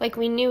Like,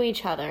 we knew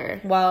each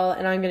other. Well,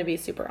 and I'm going to be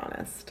super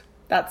honest.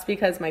 That's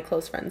because my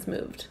close friends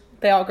moved.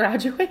 They all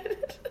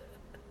graduated.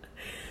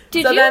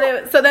 So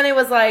then it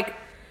was like,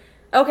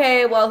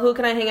 okay, well, who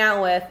can I hang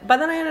out with? But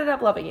then I ended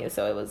up loving you,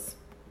 so it was...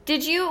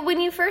 When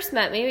you first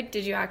met me,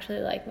 did you actually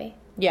like me?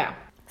 Yeah.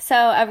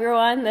 So,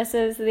 everyone, this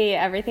is the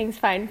Everything's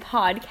Fine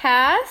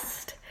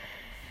podcast.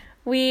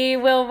 We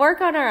will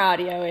work on our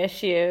audio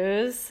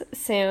issues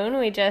soon.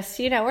 We just,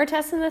 we're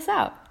testing this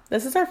out.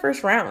 This is our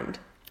first round.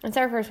 It's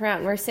our first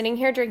round. We're sitting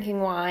here drinking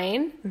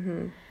wine.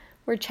 Mm-hmm.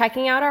 We're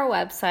checking out our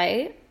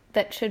website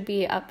that should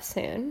be up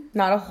soon.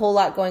 Not a whole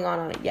lot going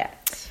on it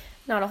yet.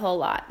 Not a whole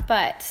lot,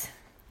 but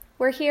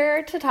we're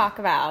here to talk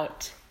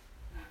about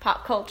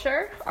pop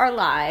culture, our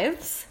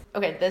lives.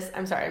 Okay,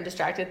 I'm sorry, I'm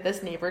distracted.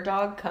 This neighbor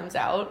dog comes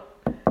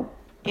out,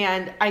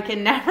 and I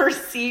can never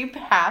see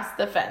past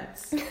the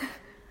fence.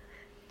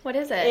 What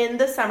is it? In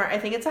the summer, I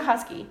think it's a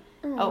husky.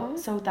 Aww. Oh,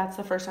 so that's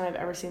the first time I've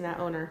ever seen that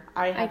owner.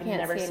 I have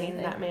never seen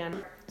that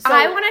man. So,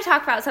 I want to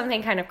talk about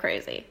something kind of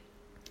crazy.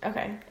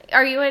 Okay.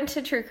 Are you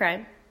into true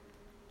crime?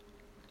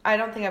 I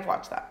don't think I've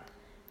watched that.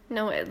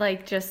 No,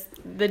 just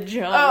the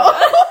joke. Oh.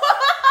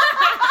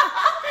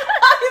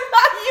 I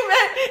thought you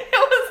meant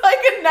it was like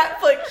a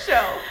Netflix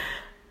show.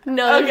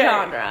 No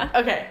genre.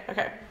 Okay.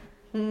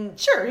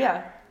 Sure,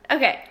 yeah.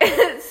 Okay,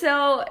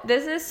 so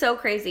this is so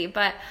crazy,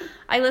 but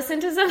I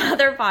listened to some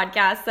other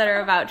podcasts that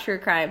are about true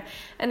crime,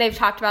 and they've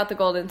talked about the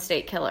Golden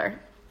State Killer.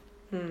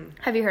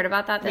 Have you heard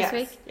about that this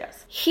week?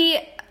 Yes.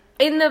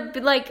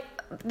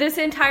 This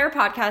entire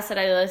podcast that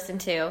I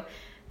listened to,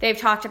 they've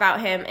talked about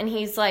him, and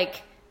he's,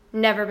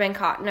 never been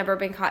caught.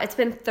 It's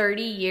been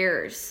 30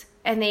 years,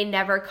 and they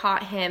never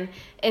caught him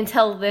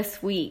until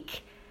this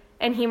week.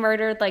 And he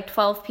murdered,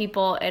 12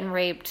 people and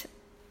raped,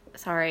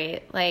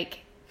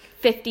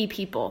 50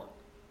 people.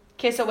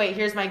 Okay, so wait,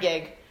 here's my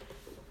gig.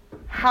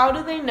 How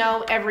do they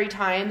know every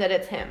time that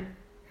it's him?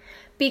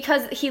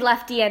 Because he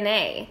left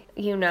DNA.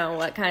 You know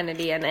what kind of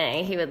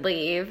DNA he would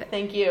leave.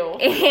 Thank you.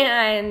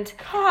 And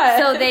God.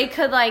 So they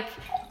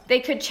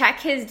could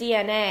check his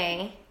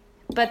DNA,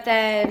 but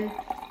then...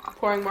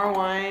 Pouring more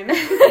wine.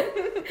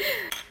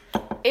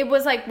 It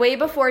was, way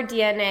before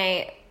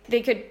DNA.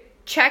 They could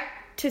check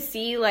to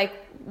see,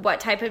 what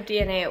type of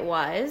DNA it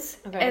was.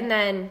 Okay. And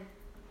then...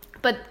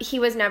 But he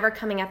was never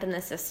coming up in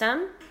the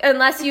system.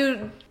 Unless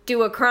you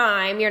do a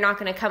crime, you're not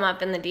going to come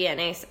up in the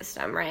DNA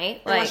system,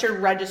 right? Unless you're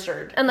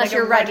registered. Unless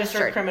you're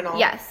registered criminal.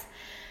 Yes.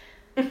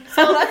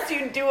 So unless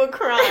you do a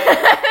crime.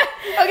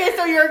 Okay,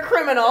 so you're a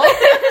criminal.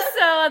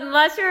 So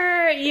unless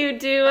you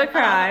do a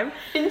crime.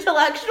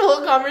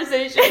 Intellectual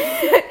conversation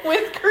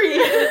with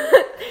Creed.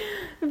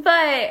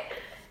 But,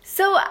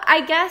 so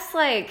I guess,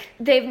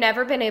 they've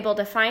never been able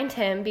to find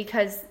him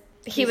because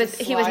he was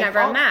never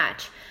a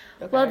match.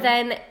 Okay. Well,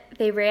 then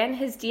they ran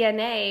his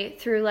DNA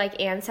through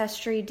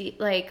Ancestry,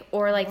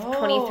 or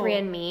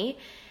 23andMe,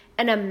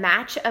 and a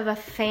match of a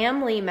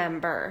family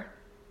member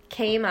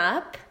came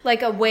up,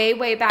 a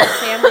way back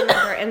family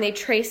member, and they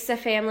traced the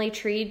family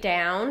tree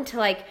down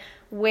to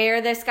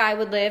where this guy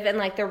would live and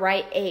the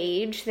right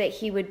age that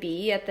he would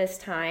be at this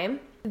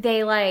time.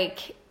 They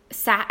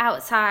sat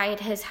outside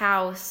his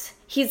house.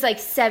 He's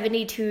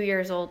 72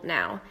 years old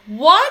now.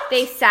 What?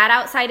 They sat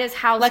outside his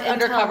house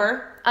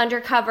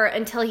undercover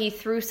until he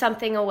threw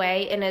something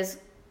away in his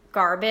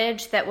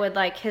garbage that would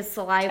his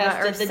saliva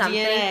tested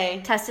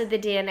tested the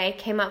DNA,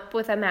 came up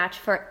with a match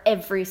for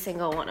every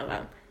single one of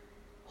them.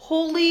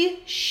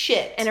 Holy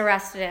shit. And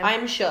arrested him.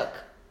 I'm shook.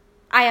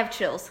 I have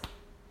chills.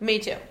 Me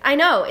too. I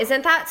know.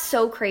 Isn't that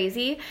so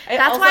crazy?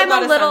 That's why I'm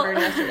a little...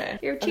 yesterday.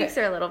 Your cheeks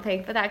are a little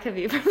pink, but that could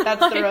be from That's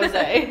the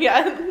rosé.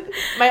 Yeah.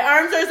 My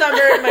arms are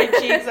sunburned. My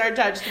cheeks are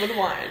touched with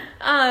wine.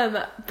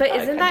 But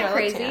isn't that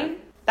crazy? Tan.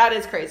 That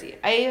is crazy.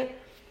 I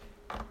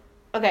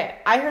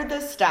heard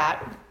this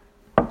stat.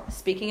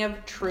 Speaking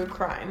of true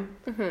crime,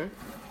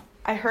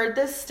 I heard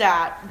this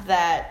stat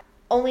that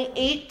only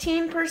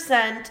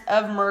 18%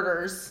 of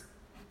murders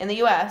in the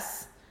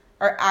U.S.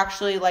 are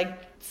actually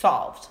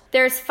solved.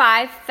 There's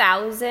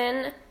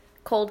 5,000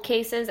 cold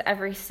cases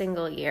every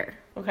single year.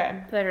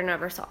 Okay. That are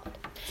never solved.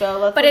 So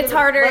let's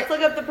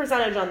look up the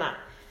percentage on that.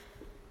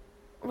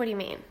 What do you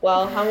mean?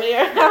 Well, how many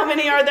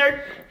are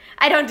there?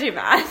 I don't do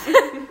math.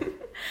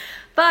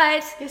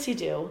 But yes, you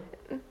do.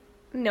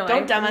 No,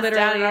 don't dumb us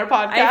down in our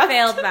podcast. I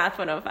failed Math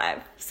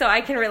 105, so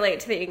I can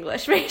relate to the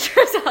English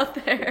majors out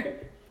there.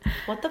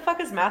 What the fuck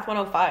is Math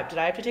 105? Did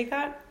I have to take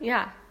that?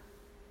 Yeah.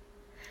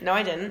 No,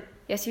 I didn't.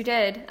 Yes, you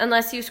did.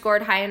 Unless you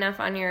scored high enough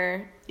on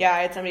your... Yeah, I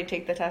had somebody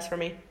take the test for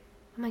me.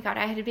 Oh my god,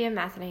 I had to be a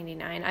Math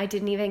 99. I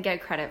didn't even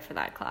get credit for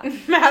that class.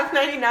 Math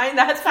 99?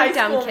 That's high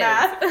school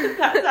math.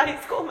 That's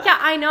high school math. Yeah,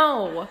 I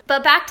know.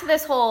 But back to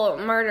this whole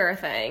murder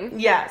thing.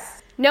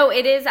 Yes. No,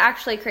 it is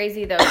actually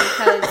crazy, though,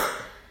 because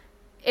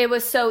it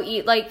was so...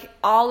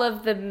 all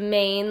of the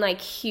main,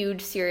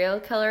 huge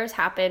serial killers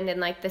happened in,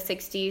 the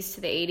 60s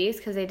to the 80s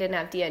because they didn't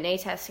have DNA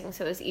testing,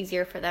 so it was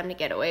easier for them to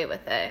get away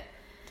with it.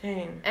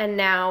 Dang. And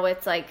now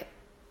it's,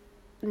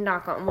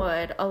 knock on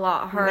wood, a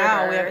lot harder.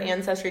 Now we have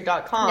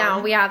Ancestry.com. Now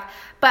we have...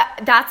 But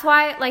that's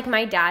why,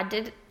 my dad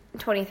did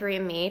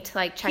 23andMe to,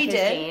 like, check his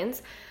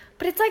genes.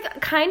 But it's,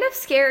 like, kind of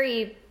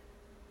scary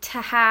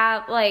to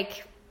have,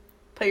 like...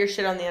 Put your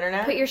shit on the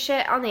internet? Put your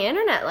shit on the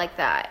internet like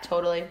that.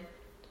 Totally.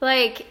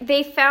 Like,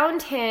 they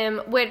found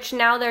him, which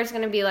now there's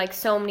going to be, like,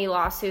 so many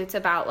lawsuits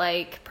about,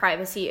 like,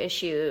 privacy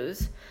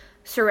issues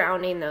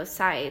surrounding those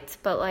sites.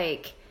 But,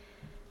 like,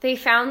 they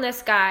found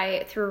this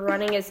guy through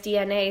running his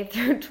DNA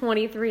through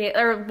 23,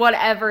 or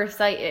whatever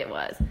site it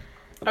was.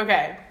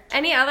 Okay.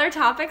 Any other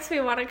topics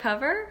we want to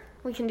cover?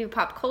 We can do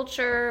pop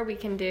culture. We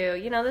can do,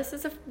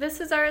 this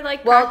is our,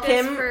 like,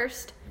 practice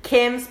first.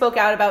 Kim spoke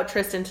out about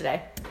Tristan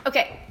today.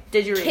 Okay.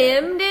 Did you read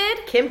Kim it?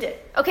 did? Kim did.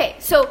 Okay,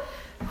 so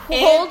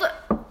hold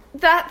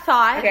that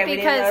thought. Okay, because we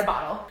need another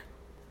bottle.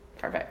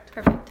 Perfect.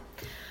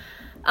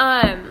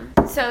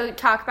 So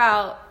talk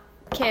about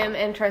Kim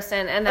and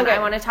Tristan, and then I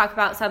want to talk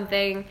about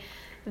something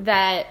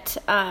that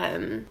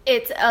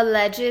it's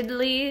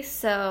allegedly,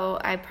 so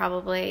I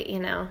probably,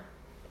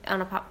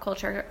 on a pop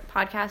culture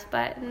podcast,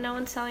 but no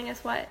one's telling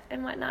us what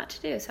and what not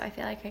to do, so I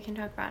feel like I can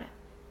talk about it.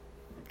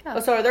 Go. Oh,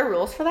 so are there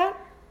rules for that?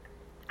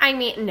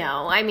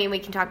 No. We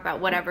can talk about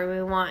whatever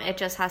we want. It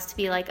just has to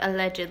be, like,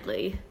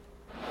 allegedly.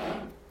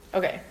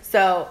 Okay,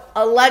 so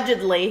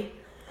allegedly.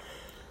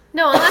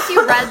 No, unless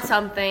you read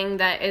something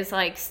that is,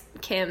 like,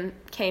 Kim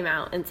came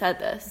out and said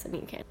this, and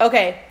you can't.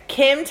 Okay,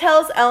 Kim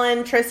tells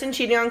Ellen Tristan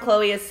cheating on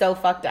Khloe is so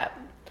fucked up.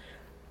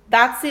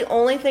 That's the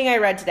only thing I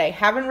read today.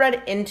 Haven't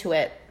read into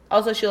it.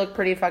 Also, she looked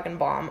pretty fucking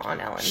bomb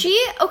on Ellen.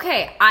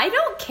 I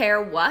don't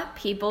care what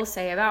people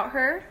say about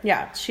her.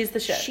 Yeah, she's the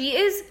shit. She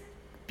is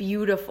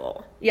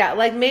beautiful. Yeah,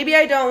 like, maybe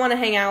I don't want to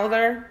hang out with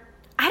her.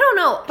 I don't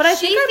know. But I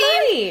think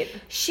I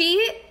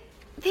might.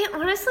 They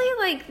honestly,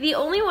 like, the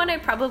only one I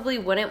probably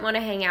wouldn't want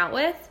to hang out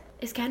with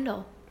is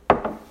Kendall.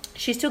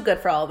 She's too good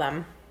for all of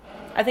them.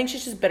 I think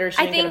she's just bitter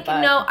she didn't get a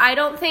butt. No, I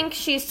don't think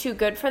she's too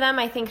good for them.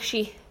 I think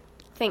she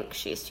thinks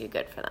she's too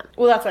good for them.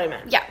 Well, that's what I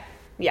meant. Yeah.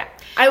 Yeah.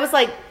 I was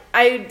like,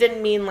 I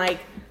didn't mean, like,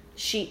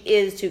 she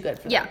is too good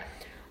for them. Yeah.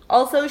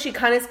 Also, she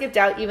kind of skipped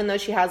out, even though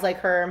she has, like,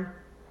 her...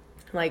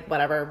 like,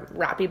 whatever,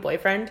 rappy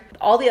boyfriend.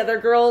 All the other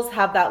girls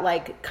have that,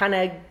 like, kind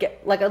of,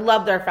 I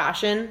love their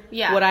fashion.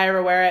 Yeah. Would I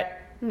ever wear it?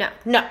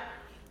 No.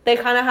 They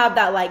kind of have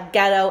that, like,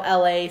 ghetto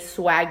LA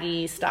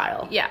swaggy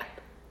style. Yeah.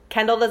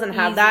 Kendall doesn't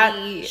have that.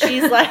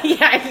 She's like,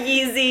 yeah,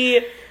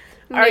 Yeezy.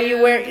 Are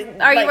you wearing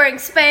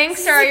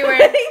Spanx or are you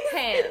wearing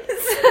pants?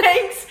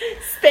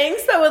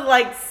 Spanx, but with,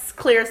 like,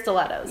 clear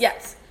stilettos.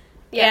 Yes.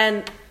 Yeah.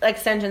 And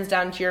extensions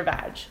down to your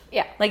vag.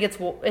 Yeah. Like,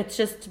 it's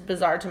just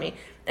bizarre to me.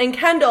 And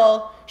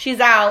Kendall, she's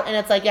out, and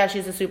it's like, yeah,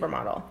 she's a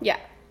supermodel. Yeah.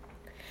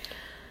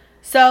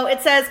 So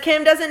it says,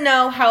 Kim doesn't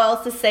know how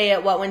else to say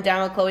it, what went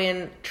down with Khloe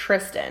and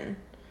Tristan.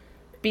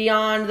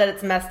 Beyond that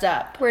it's messed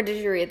up. Where did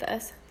you read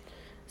this?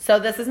 So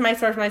this is my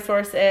source. My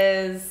source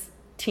is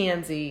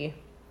TMZ.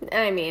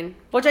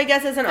 Which I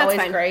guess isn't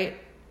always great.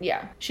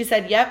 Yeah. She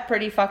said, yep,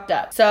 pretty fucked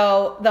up.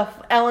 So the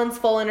Ellen's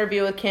full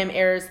interview with Kim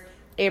airs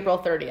April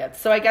 30th.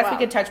 So I guess we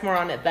could touch more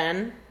on it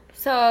then.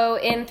 So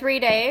in 3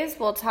 days,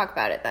 we'll talk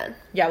about it then.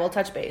 Yeah, we'll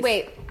touch base.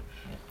 Wait.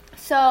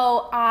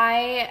 So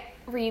I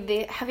read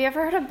have you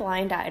ever heard of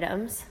Blind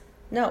Items?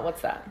 No,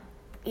 what's that?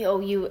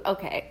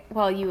 Okay.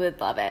 Well, you would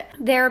love it.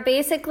 They're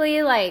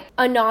basically, like,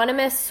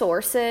 anonymous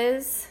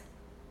sources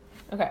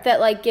that,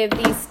 like, give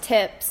these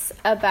tips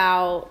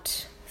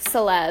about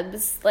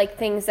celebs, like,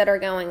 things that are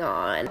going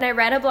on. And I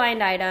read a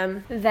blind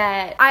item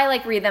that I,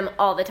 like, read them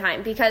all the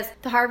time because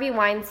the Harvey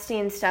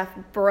Weinstein stuff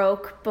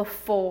broke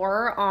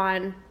before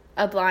on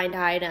a blind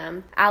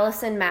item.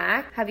 Allison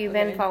Mack, have you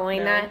been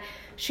following that?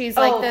 She's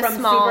like the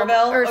from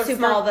Smallville.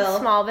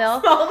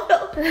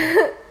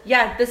 Smallville.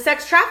 Yeah, the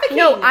sex trafficking.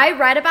 No, I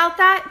read about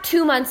that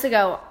 2 months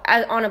ago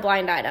on a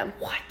blind item.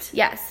 What?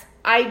 Yes.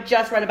 I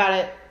just read about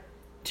it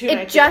 2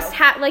 nights ago.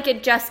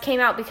 It just came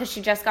out because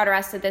she just got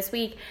arrested this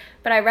week.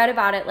 But I read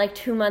about it like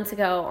 2 months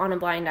ago on a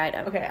blind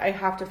item. Okay, I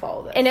have to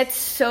follow this. And it's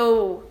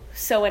so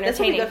entertaining. This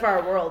will be good for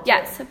our world, too.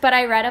 Yes, but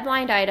I read a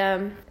blind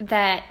item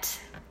that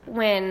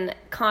when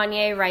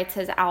Kanye writes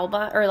his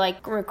album, or,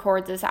 like,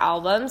 records his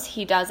albums,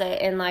 he does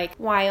it in, like,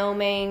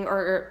 Wyoming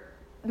or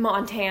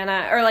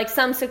Montana, or, like,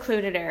 some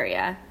secluded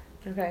area.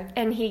 Okay.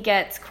 And he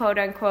gets,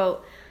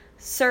 quote-unquote,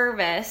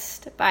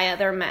 serviced by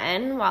other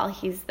men while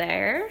he's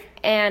there.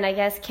 And I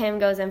guess Kim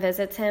goes and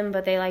visits him,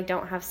 but they, like,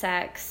 don't have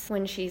sex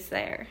when she's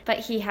there. But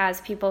he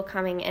has people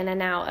coming in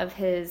and out of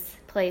his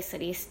place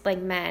that he's, like,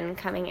 men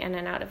coming in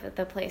and out of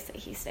the place that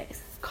he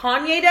stays.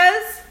 Kanye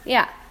does?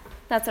 Yeah.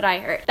 That's what I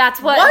heard.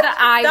 That's what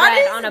I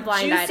read on a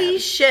blind item. Juicy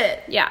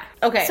shit. Yeah.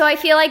 Okay. So I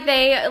feel like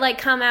they, like,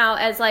 come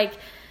out as, like,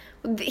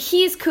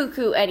 he's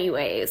cuckoo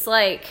anyways.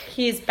 Like,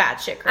 he's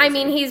batshit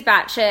crazy. He's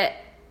batshit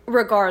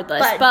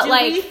regardless. But do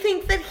we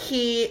think that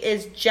he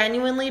is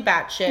genuinely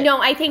batshit?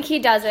 No, I think he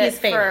does it. He's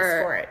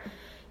famous for it.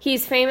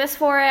 He's famous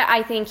for it.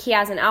 I think he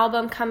has an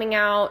album coming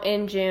out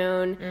in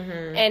June.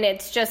 Mm-hmm. And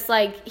it's just,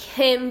 like,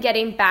 him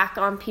getting back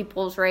on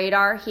people's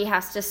radar. He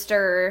has to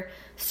stir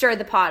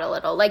the pot a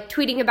little. Like,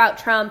 tweeting about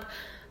Trump,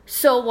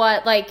 so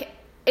what? Like,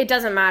 it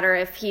doesn't matter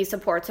if he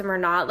supports him or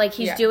not. Like,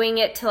 he's doing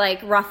it to,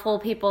 like, ruffle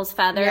people's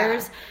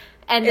feathers.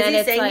 Yeah. And is then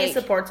he saying he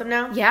supports him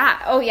now? Yeah.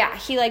 Oh, yeah.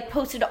 He, like,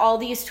 posted all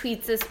these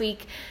tweets this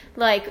week,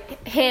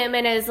 like, him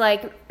and his,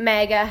 like,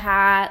 MAGA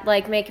hat,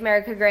 like, Make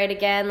America Great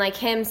Again, like,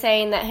 him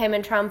saying that him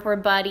and Trump were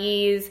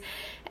buddies,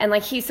 and,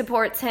 like, he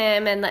supports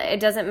him, and it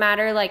doesn't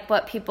matter, like,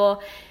 what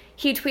people...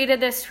 He tweeted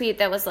this tweet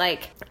that was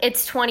like,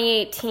 it's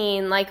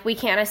 2018, like, we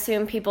can't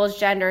assume people's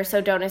gender, so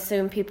don't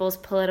assume people's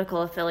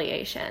political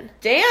affiliation.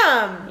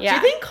 Damn. Yeah.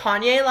 Do you think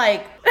Kanye,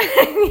 like...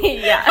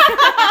 Yeah.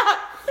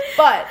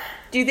 But,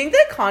 do you think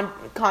that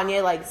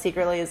Kanye, like,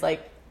 secretly is,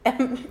 like,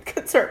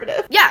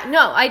 conservative? Yeah,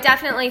 no, I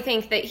definitely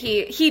think that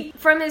he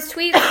from his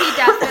tweets, he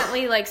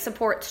definitely, like,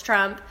 supports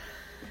Trump.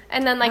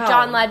 And then, like,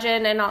 John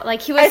Legend and all,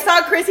 like, he was... I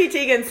saw Chrissy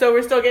Teigen, so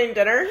we're still getting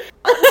dinner?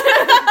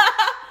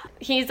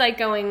 He's, like,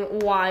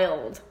 going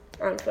wild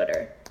on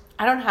Twitter.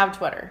 I don't have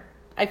Twitter.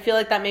 I feel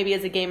like that maybe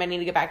is a game I need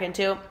to get back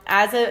into.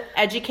 As an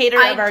educator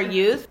of our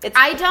youth, it's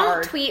I don't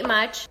hard. tweet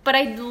much, but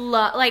I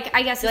love, like,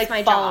 I guess it's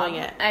my job.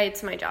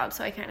 It's my job,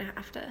 so I kind of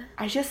have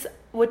to.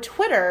 With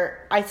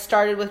Twitter, I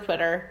started with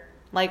Twitter,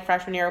 like,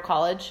 freshman year of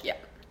college. Yeah.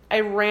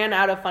 I ran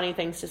out of funny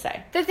things to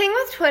say. The thing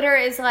with Twitter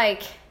is,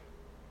 like,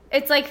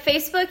 it's like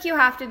Facebook, you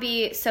have to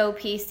be so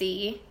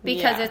PC,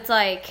 because it's,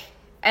 like...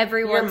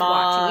 Everyone's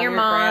watching. Your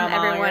mom, grandma,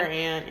 everyone. Your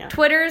aunt, yeah.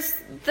 Twitter's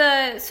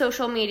the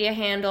social media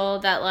handle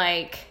that,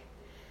 like...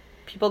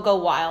 People go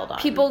wild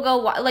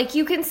on. Like,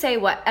 you can say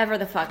whatever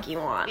the fuck you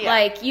want. Yeah.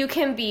 Like, you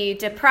can be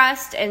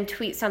depressed and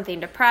tweet something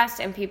depressed,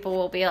 and people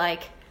will be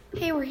like,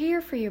 hey, we're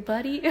here for you,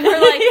 buddy. Or,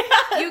 like,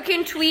 you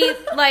can tweet,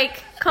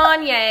 like,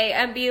 Kanye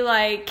and be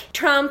like,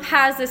 Trump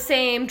has the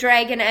same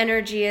dragon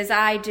energy as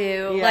I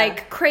do. Yeah.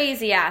 Like,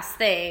 crazy-ass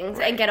things,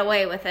 and get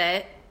away with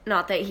it.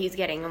 Not that he's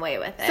getting away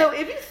with it. So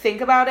if you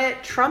think about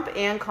it, Trump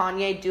and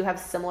Kanye do have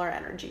similar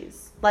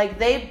energies. Like,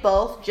 they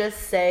both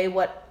just say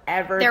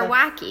whatever they're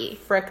wacky.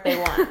 Frick they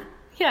want.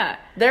 Yeah.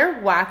 They're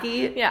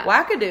wacky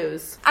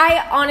wackadoos.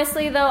 I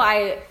honestly, though,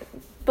 I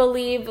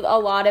believe a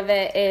lot of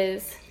it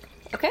is...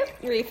 Okay,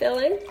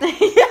 refilling.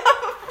 Yeah.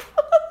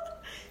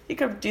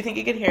 Do you think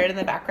you can hear it in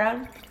the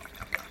background?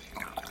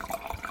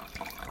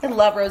 I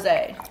love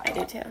rosé. I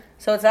do too.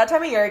 So it's that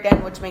time of year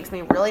again, which makes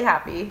me really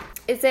happy.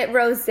 Is it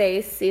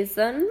rosé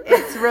season?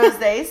 It's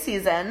rosé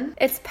season.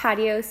 It's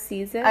patio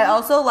season. I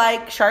also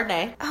like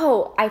Chardonnay.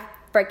 Oh, I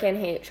freaking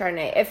hate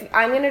Chardonnay. If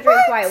I'm going to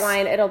drink white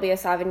wine, it'll be a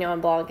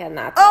Sauvignon Blanc, and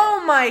that's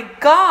it. My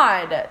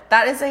God.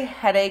 That is a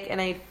headache in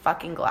a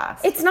fucking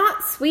glass. It's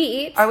not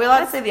sweet. Are we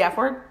allowed to say the F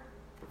word?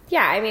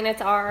 Yeah, I mean,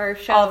 it's our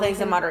show. All things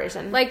in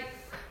moderation. Like...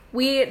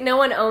 no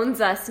one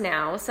owns us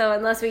now, so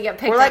unless we get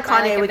picked up, we're like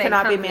Kanye, we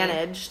cannot be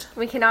managed.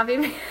 We cannot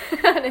be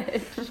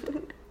managed.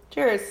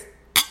 Cheers.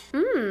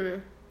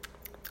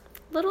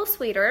 Little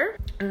sweeter.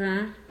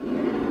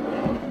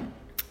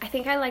 I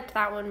think I liked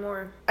that one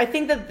more. I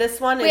think that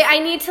this one is... Wait, I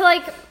need to,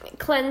 like,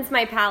 cleanse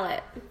my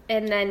palate,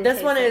 and then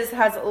this one is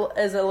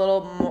a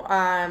little more,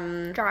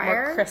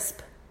 drier? More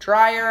crisp.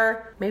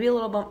 Drier. Maybe a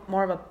little bit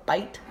more of a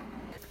bite.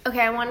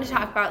 Okay, I want to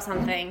talk about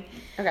something.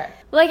 Okay.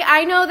 Like,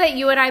 I know that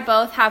you and I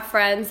both have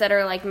friends that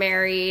are, like,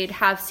 married,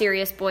 have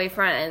serious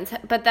boyfriends,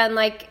 but then,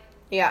 like...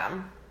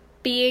 Yeah.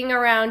 Being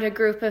around a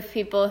group of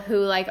people who,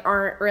 like,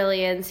 aren't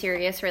really in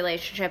serious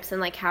relationships and,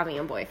 like, having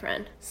a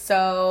boyfriend.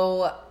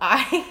 So, I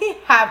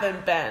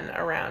haven't been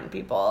around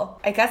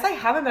people. I guess I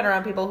haven't been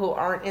around people who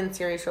aren't in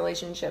serious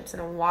relationships in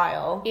a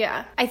while.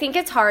 Yeah. I think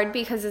it's hard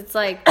because it's,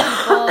 like,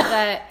 people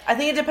that... I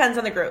think it depends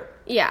on the group.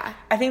 Yeah.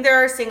 I think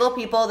there are single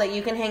people that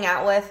you can hang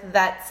out with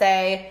that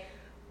say,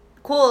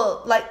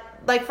 cool,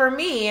 like for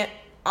me...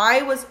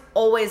 I was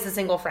always a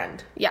single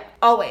friend. Yeah.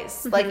 Always.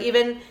 Mm-hmm. Like,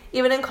 even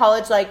in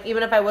college, like,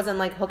 even if I wasn't,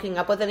 like, hooking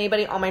up with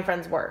anybody, all my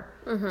friends were.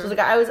 Mm-hmm. So, like,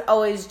 I was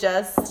always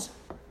just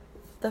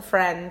the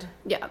friend.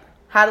 Yeah.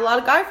 Had a lot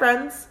of guy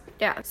friends.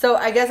 Yeah. So,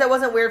 I guess it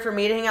wasn't weird for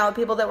me to hang out with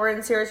people that were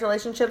in serious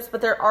relationships,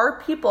 but there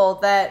are people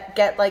that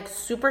get, like,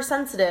 super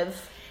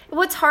sensitive.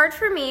 What's hard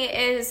for me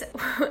is,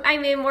 I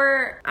mean,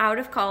 we're out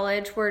of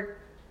college. We're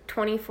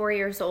 24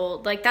 years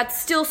old. Like,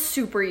 that's still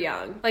super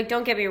young. Like,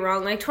 don't get me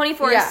wrong. Like,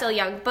 24 is still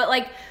young. But,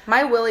 like...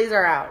 My willies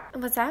are out.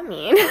 What's that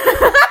mean? You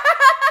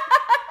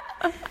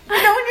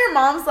know when your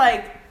mom's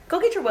like,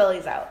 go get your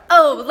willies out.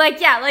 Oh, like,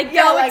 yeah. Like,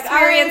 go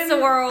experience the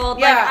world.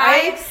 Yeah, like,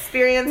 I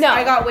experienced... No.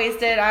 I got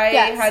wasted. I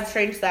had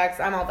strange sex.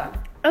 I'm all done.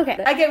 Okay.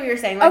 I get what you're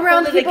saying. Like,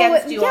 around people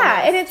against you almost.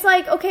 And it's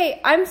like, okay,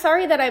 I'm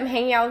sorry that I'm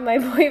hanging out with my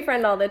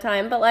boyfriend all the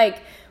time, but,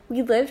 like...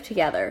 We live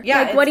together.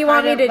 Yeah. Like, what do you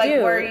want me to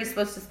do? Where are you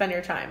supposed to spend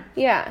your time?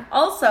 Yeah.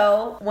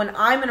 Also, when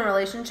I'm in a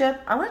relationship,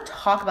 I want to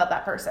talk about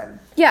that person.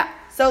 Yeah.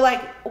 So,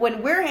 like,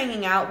 when we're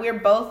hanging out, we're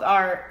both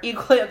are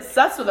equally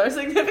obsessed with our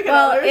significant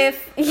Well, others.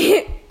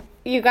 if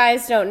you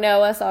guys don't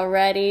know us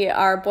already,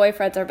 our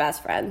boyfriends are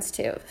best friends,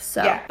 too.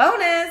 So. Yeah.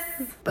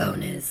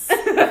 Bonus.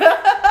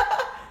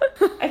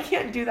 I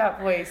can't do that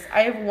voice.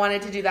 I have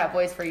wanted to do that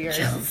voice for years.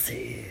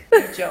 Chelsea.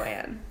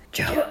 Joanne.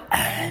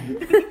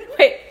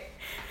 Wait.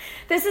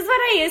 This is what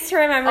I used to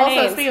remember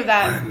names. Also, speaking of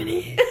that,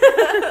 Harmony.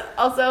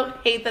 also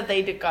hate that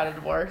they got a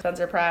divorce.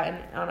 Spencer Pratt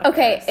and Anna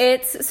Okay,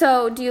 Faris.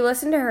 so do you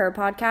listen to her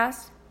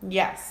podcast?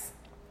 Yes.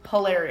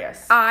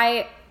 Hilarious.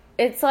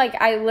 It's like,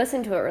 I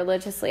listen to it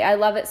religiously. I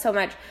love it so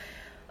much.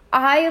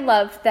 I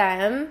loved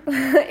them.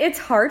 It's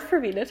hard for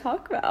me to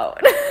talk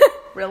about.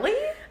 Really?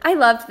 I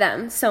loved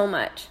them so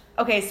much.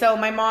 Okay, so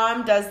my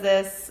mom does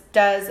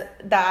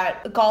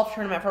that golf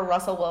tournament for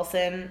Russell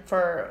Wilson,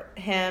 for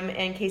him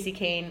and Casey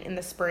Kane in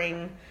the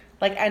spring,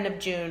 like end of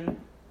June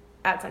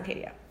at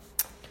Suncadia.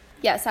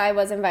 Yes, I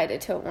was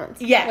invited to it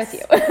once. Yes. With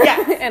you.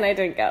 Yes. And I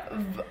didn't go.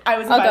 I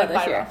was invited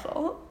by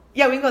Russell.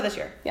 Yeah, we can go this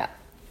year. Yeah.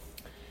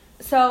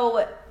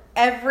 So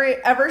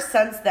ever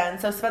since then,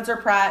 so Spencer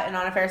Pratt and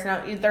Anna Faris,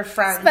 now they're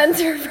friends.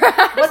 Spencer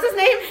Pratt. What's his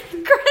name?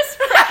 Chris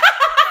Pratt.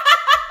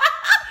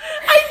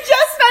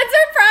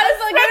 Spencer Pratt is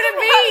like going to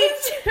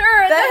beach or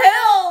the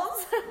hills.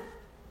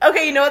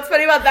 Okay, you know what's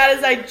funny about that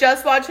is I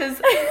just watched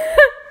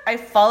I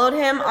followed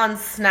him on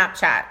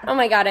Snapchat. Oh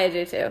my god, I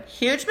do too.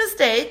 Huge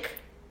mistake.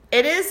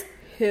 It is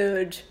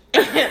huge.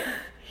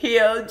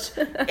 Huge.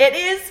 It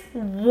is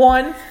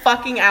 1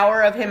 fucking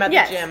hour of him at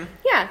the gym.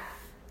 Yeah.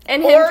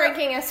 And him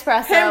drinking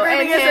espresso.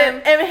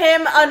 And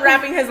him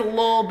unwrapping his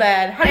lull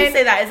bed. How do you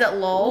say that? Is it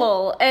lull?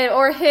 Lull.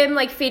 Or him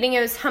like feeding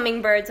his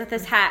hummingbirds with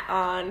his hat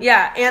on.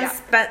 Yeah,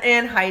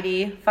 and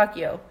Heidi. Fuck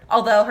you.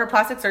 Although her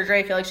plastic surgery,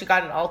 I feel like she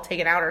got it all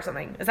taken out or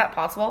something. Is that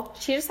possible?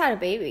 She just had a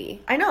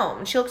baby. I know.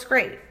 And she looks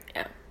great.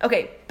 Yeah.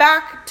 Okay,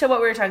 back to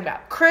what we were talking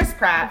about. Chris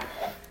Pratt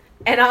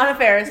and Anna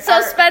Faris.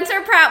 So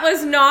Spencer Pratt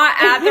was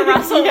not at the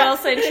Russell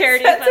Wilson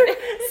charity event.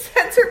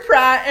 Spencer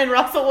Pratt and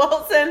Russell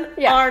Wilson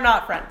are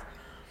not friends.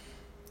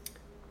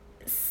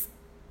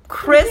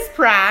 Chris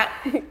Pratt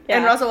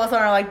and Russell Wilson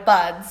are like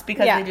buds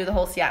because they do the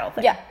whole Seattle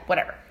thing. Yeah.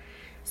 Whatever.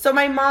 So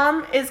my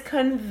mom is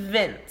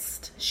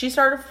convinced. She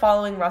started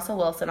following Russell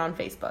Wilson on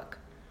Facebook.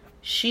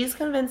 She's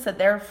convinced that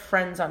they're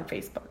friends on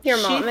Facebook.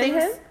 Your mom and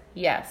him?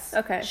 Yes.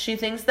 Okay. She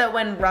thinks that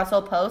when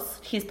Russell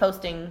posts, he's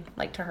posting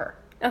like to her.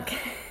 Okay.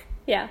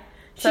 Yeah.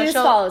 She So just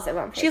follows him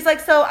on Facebook. She's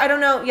like, so I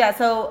don't know. Yeah.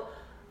 So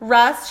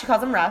Russ, she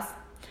calls him Russ.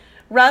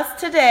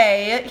 Russ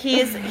today,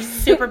 he's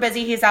super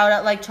busy. He's out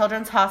at like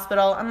Children's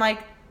Hospital. I'm like,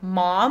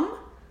 Mom,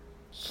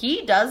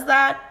 he does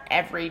that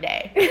every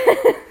day.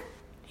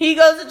 He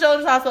goes to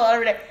Children's Hospital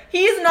every day.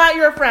 He's not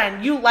your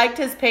friend. You liked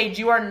his page.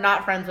 You are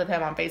not friends with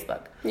him on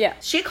Facebook. Yeah.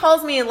 She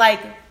calls me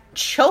like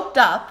choked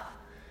up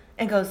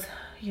and goes,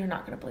 you're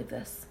not going to believe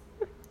this.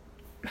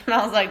 And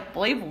I was like,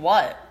 believe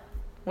what?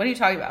 What are you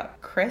talking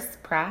about? Chris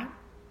Pratt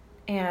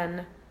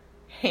and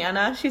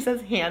Hannah, she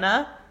says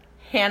Hannah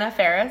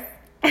Faris,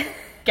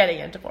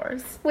 getting a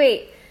divorce.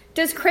 Wait,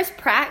 does Chris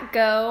Pratt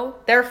go?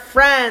 They're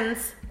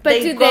friends.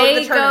 But do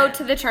they go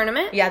to the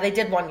tournament? Yeah, they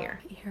did 1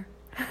 year.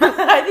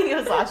 I think it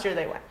was last year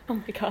they went. Oh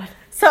my god.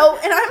 So,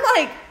 and I'm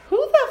like, who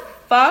the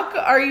fuck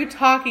are you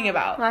talking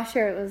about? Last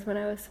year it was when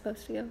I was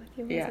supposed to go with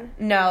you, wasn't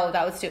it? No,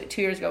 that was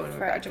 2 years ago when we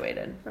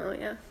graduated. Oh,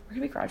 yeah. Where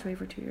did we graduate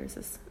for 2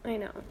 years? I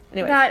know.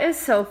 Anyway. That is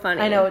so funny.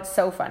 I know, it's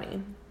so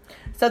funny.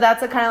 So that's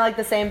kind of like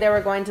the same. They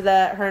were going to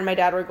her and my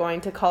dad were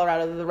going to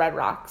Colorado to the Red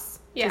Rocks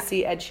to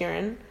see Ed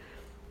Sheeran.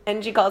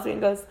 And she calls me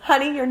and goes,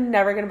 honey, you're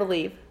never going to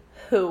believe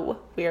who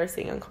we are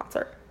seeing in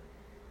concert.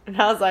 And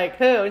I was like,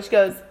 who? And she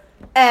goes,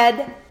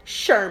 Ed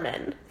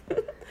Sherman.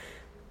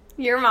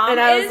 Your mom and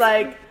I was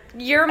like,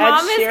 your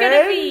mom is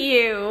going to be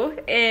you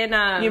in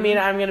You mean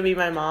I'm going to be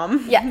my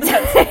mom? Yes.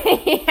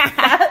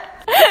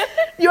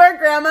 Your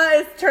grandma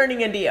is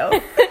turning into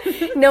you.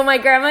 No, my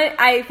grandma,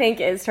 I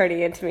think, is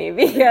turning into me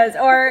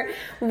or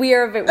we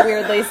are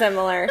weirdly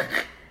similar.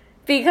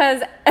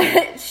 Because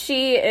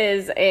she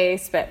is a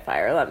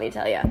Spitfire, let me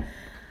tell you.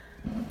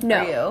 No.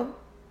 Are you?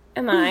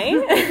 Am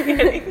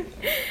I?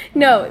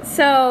 No,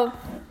 so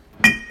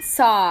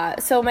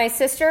my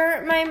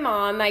sister, my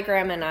mom, my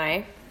grandma, and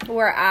I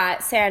were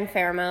at San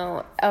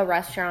Fermo, a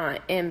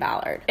restaurant in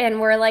Ballard. And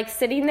we're, like,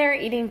 sitting there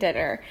eating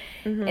dinner.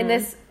 Mm-hmm. And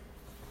this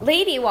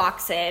lady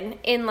walks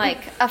in like,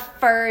 a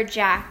fur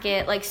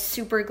jacket, like,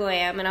 super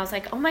glam. And I was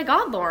like, oh, my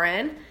God,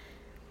 Lauren,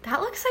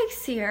 that looks like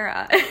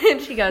Sierra. And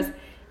she goes,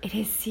 it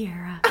is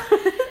Sierra.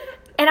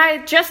 And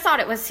I just thought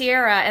it was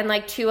Sierra and,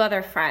 like, 2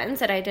 other friends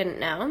that I didn't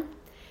know.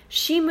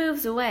 She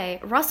moves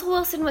away. Russell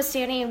Wilson was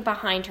standing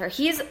behind her.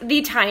 He's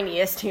the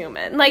tiniest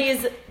human. Like,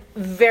 he's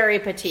very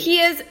petite. He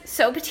is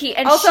so petite.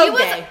 And also she was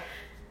gay.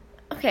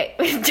 Okay,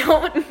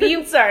 don't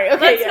you sorry,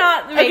 okay. Let's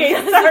not make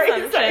this sorry.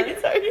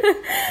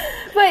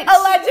 But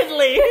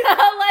allegedly.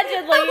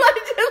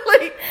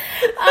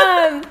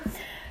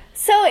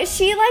 So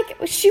she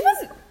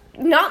was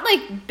not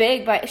like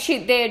big, but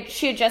she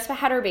had just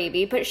had her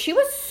baby, but she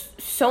was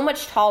so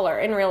much taller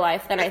in real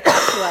life than I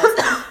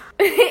thought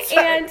she was.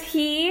 And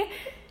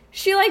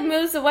she like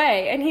moves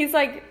away, and he's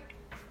like,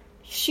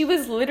 she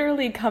was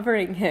literally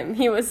covering him.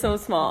 He was so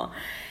small.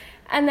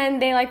 And then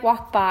they like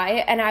walked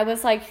by, and I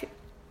was like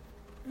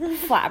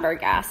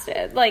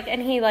flabbergasted. Like,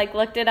 and he like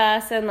looked at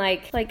us and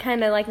like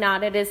kind of like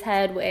nodded his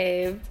head,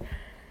 waved.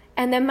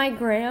 And then my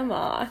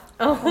grandma.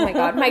 Oh my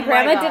God. My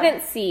grandma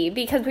didn't see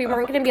because we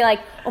weren't going to be like,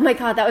 oh my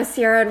God, that was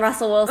Sierra and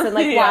Russell Wilson,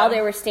 like while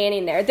they were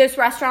standing there. This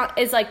restaurant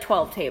is like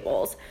 12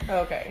 tables.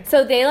 Okay.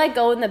 So they like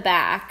go in the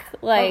back.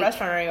 Like, what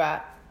restaurant are you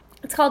at?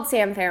 It's called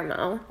San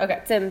Fermo. Okay.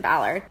 It's in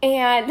Ballard.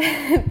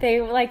 And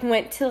they like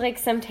went to like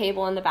some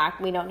table in the back.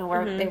 We don't know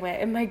where they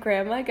went. And my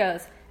grandma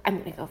goes, I'm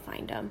going to go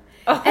find him.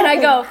 Oh, and I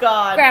go,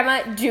 God.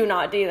 Grandma, do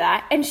not do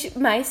that. And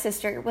my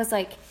sister was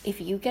like, if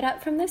you get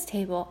up from this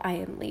table, I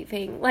am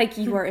leaving. Like,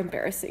 you are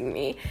embarrassing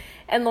me.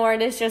 And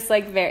Lauren is just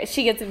like,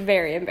 she gets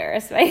very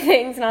embarrassed by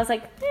things. And I was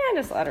like,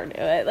 just let her do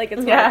it. Like,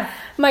 it's fine.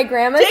 My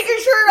grandma. Take your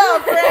shirt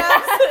off,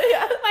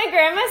 Grandma. My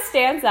grandma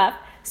stands up,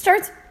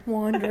 starts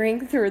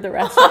wandering through the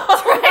restaurant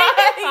trying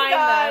to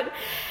find them.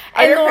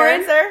 Are your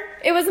parents there?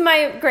 It was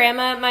my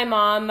grandma, my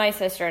mom, my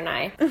sister, and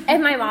I.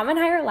 And my mom and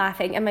I are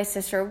laughing, and my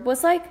sister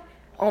was like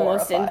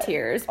almost in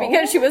tears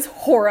because she was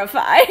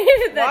horrified.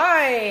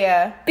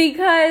 Why?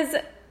 Because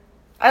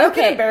I don't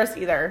get embarrassed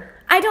either.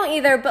 I don't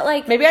either, but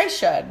like maybe I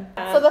should.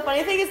 So the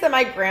funny thing is that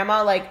my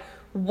grandma like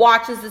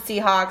watches the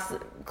Seahawks,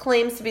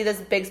 claims to be this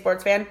big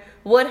sports fan,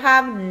 would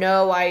have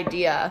no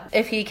idea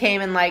if he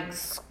came and like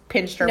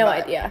pinched her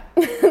butt. No idea.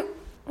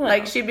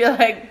 Like, she'd be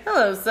like,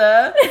 hello,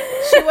 sir.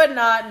 She would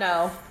not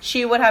know.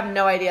 She would have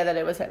no idea that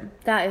it was him.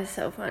 That is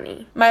so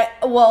funny.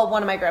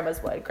 One of my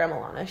grandmas would. Grandma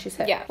Lana, she's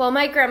hip. Yeah. Well,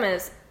 my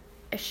grandma's,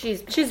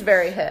 she's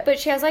very hip. But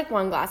she has, like,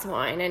 one glass of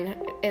wine, and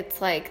it's,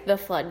 like, the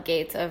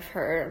floodgates of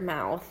her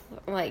mouth.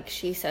 Like,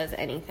 she says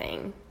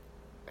anything.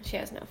 She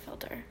has no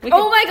filter.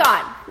 Oh, my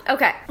God.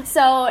 Okay.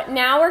 So,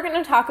 now we're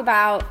going to talk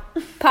about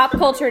pop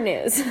culture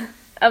news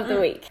of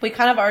the week. We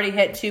kind of already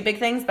hit two big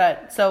things,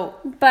 but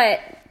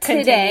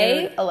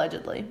today,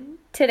 allegedly.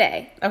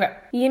 Today. Okay.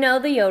 You know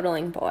the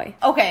yodeling boy.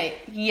 Okay,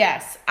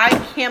 yes. I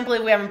can't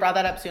believe we haven't brought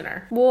that up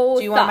sooner. Well,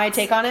 do you want my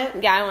take on it?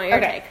 Yeah, I want your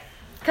take.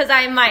 Because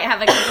I might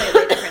have a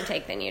completely different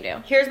take than you do.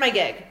 Here's my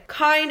gig.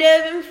 Kind of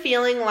am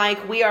feeling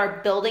like we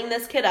are building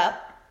this kid up.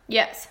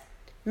 Yes.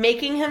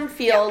 Making him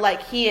feel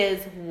like he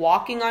is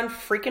walking on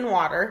freaking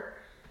water.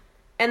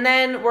 And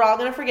then we're all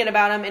going to forget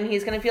about him and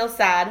he's going to feel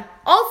sad.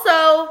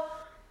 Also,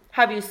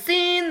 have you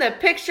seen the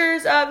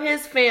pictures of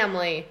his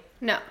family?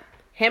 No.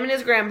 Him and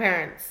his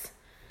grandparents.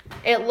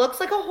 It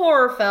looks like a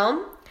horror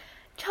film.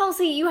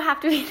 Chelsea, you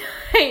have to be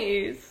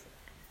nice.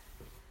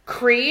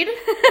 Creed.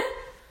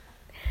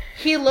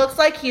 He looks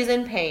like he's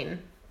in pain.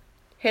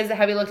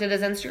 Have you looked at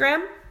his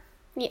Instagram?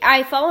 Yeah,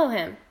 I follow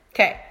him.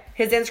 Okay.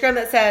 His Instagram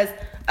that says,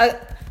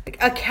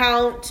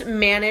 account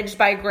managed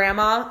by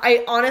grandma.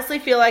 I honestly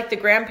feel like the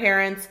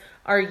grandparents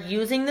are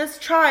using this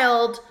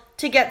child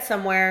to get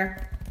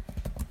somewhere.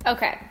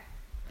 Okay.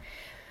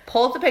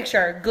 Pull up the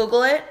picture,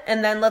 Google it,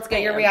 and then let's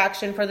get your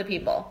reaction for the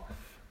people.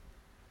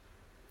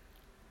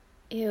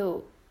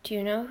 Ew. Do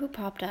you know who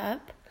popped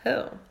up?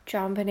 Who?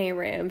 JonBenet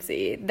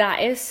Ramsey.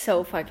 That is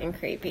so fucking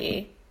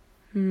creepy.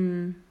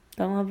 Don't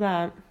love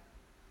that.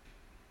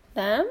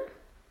 Them?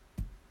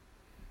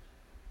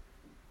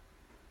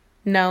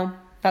 No,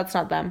 that's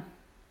not them.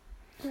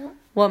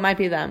 Well, it might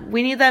be them.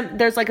 We need them.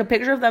 There's like a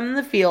picture of them in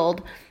the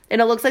field,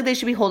 and it looks like they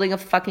should be holding a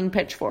fucking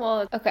pitchfork.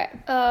 Well, okay.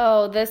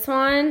 Oh, this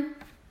one?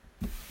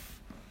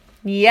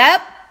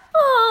 Yep.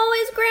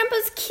 Oh, his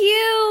grandpa's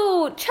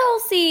cute.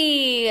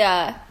 Chelsea.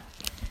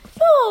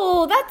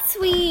 Oh, that's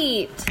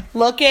sweet.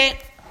 Look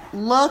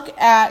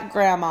at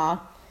grandma.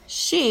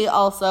 She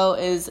also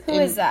is. Who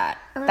is that?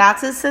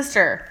 That's his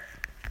sister.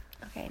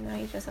 Okay, now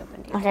you just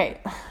opened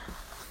it.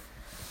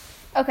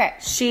 Okay.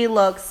 She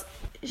looks.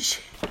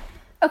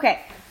 Okay.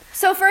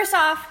 So first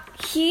off,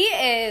 he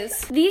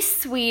is the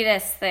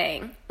sweetest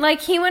thing.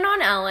 Like, he went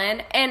on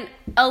Ellen, and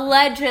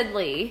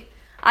allegedly,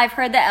 I've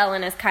heard that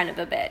Ellen is kind of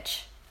a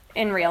bitch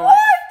in real life.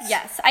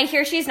 Yes, I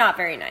hear she's not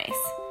very nice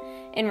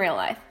in real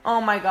life. Oh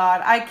my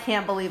God, I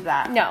can't believe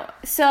that. No,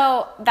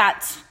 so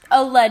that's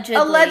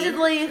allegedly.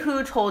 Allegedly,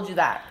 who told you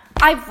that?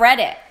 I've read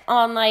it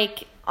on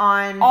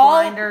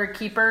Blinder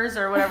Keepers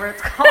or whatever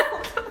it's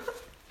called.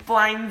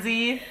 Blind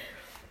Z.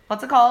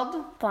 What's it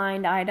called?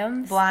 Blind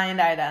Items. Blind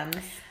Items.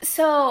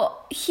 So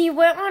he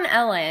went on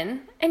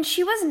Ellen, and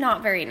she was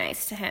not very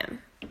nice to him.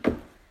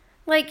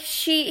 Like,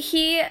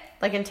 he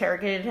like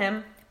interrogated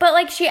him. But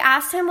like, she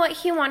asked him what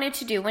he wanted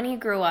to do when he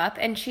grew up,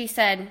 and he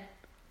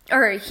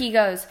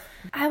goes,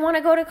 I want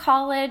to go to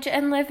college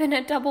and live in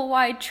a double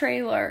wide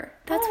trailer.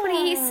 That's what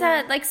he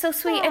said. Like, so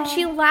sweet. And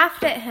she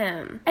laughed at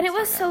him. And it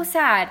was so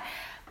sad.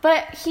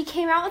 But he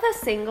came out with a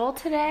single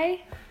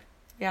today.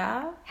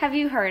 Yeah? Have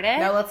you heard it?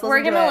 No, let's listen to it.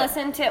 We're going to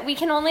listen to it. We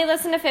can only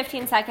listen to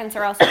 15 seconds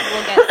or else we'll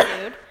get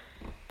sued.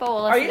 But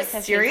we'll listen to 15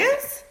 seconds. Are you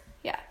serious?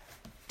 Yeah.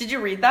 Did you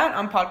read that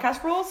on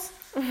podcast rules?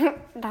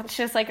 That's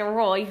just like a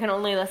rule. You can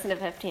only listen to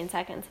 15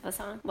 seconds of a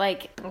song.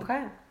 Like.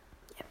 Okay.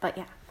 But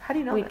yeah. How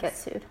do you know we'd get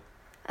sued.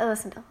 I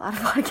listen to a lot of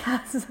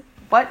podcasts.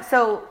 What?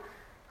 So,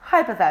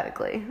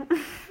 hypothetically.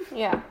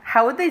 Yeah.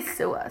 How would they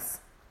sue us?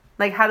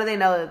 Like, how do they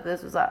know that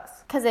this was us?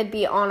 Because it'd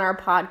be on our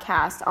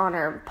podcast, on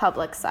our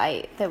public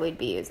site that we'd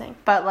be using.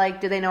 But,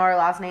 like, do they know our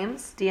last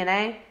names?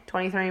 DNA?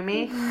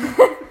 23andMe?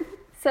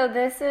 So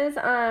this is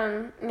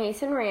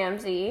Mason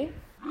Ramsey.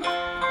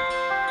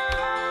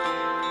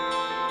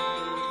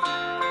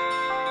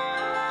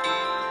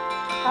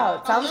 Oh,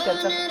 it sounds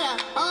good.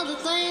 All the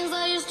things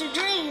I used to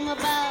dream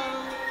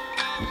about.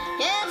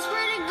 Yeah, it's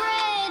pretty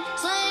great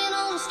singing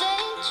on the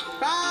stage.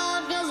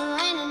 Proud because there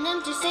ain't an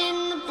empty seat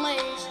in the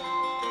place.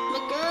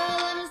 But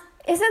girl,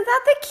 isn't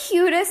that the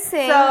cutest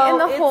thing in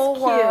the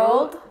whole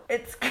world?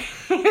 It's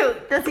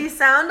Does he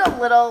sound a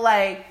little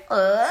like?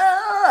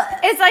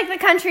 It's like the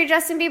country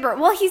Justin Bieber.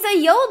 Well, he's a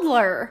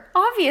yodeler,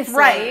 obviously.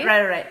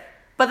 Right.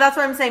 But that's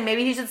what I'm saying.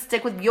 Maybe he should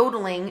stick with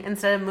yodeling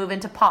instead of move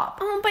into pop.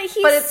 Oh, but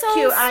he's But it's so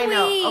cute. sweet. I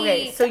know.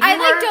 Okay, so I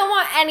don't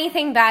want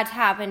anything bad to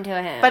happen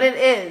to him. But it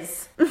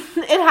is. It has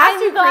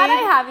to. I'm glad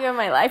I have you in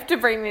my life to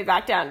bring me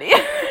back down to you.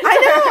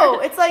 I know.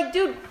 It's like,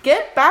 dude,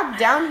 get back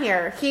down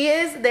here.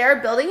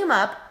 They're building him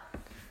up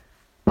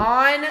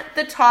on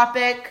the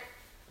topic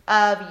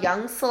of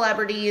young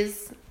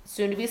celebrities,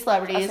 soon to be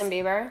celebrities. Justin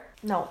Bieber?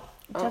 No.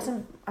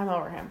 Justin, I'm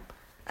over him.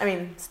 I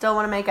mean, still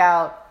want to make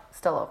out,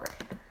 still over.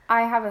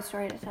 I have a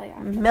story to tell you.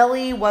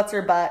 Millie, what's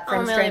her butt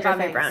from Millie Stranger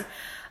Bobby Things. Brown.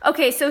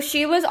 Okay, so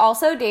she was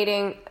also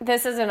dating,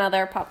 this is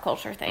another pop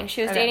culture thing.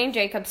 She was dating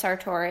Jacob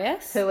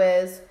Sartorius. Who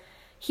is?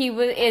 He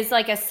is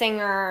like a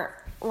singer.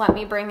 Let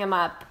me bring him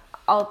up.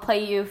 I'll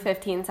play you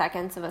 15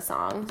 seconds of a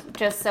song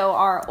just so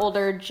our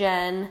older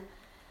gen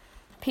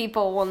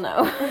people will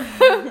know.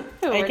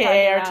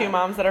 AKA our two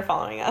moms that are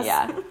following us.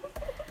 Yeah.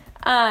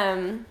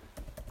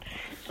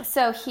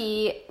 So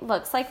he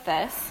looks like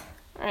this,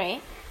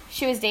 right?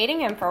 She was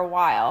dating him for a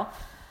while.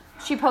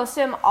 She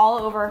posted him all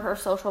over her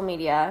social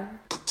media.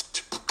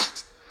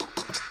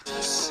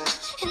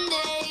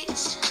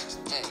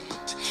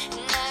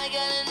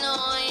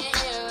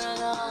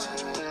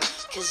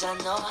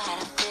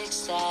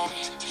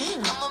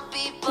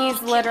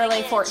 He's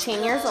literally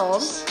 14 years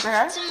old.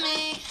 Okay.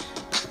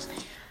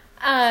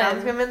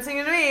 Sounds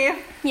convincing to me.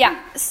 Yeah.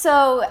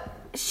 So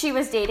she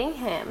was dating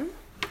him,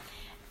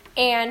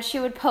 and she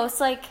would post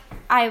like,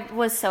 I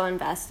was so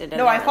invested in.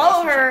 No, I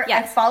follow her.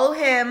 Yes. I follow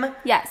him.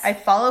 Yes. I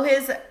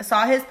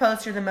saw his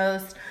poster, the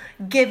most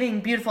giving,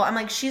 beautiful. I'm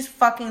like, she's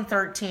fucking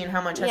 13.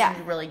 How much has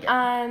she really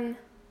given?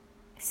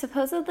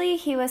 Supposedly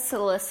he was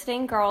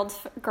soliciting girls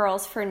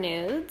for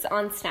nudes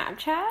on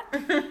Snapchat.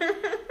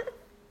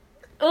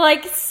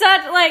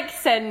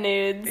 Send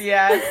nudes.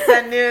 Yeah,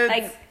 send nudes.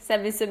 Like,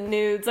 send me some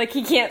nudes. Like,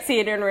 he can't see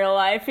it in real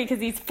life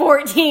because he's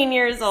 14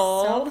 years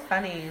old. So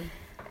funny.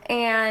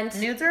 And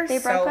nudes are they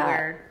broke so up.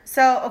 weird.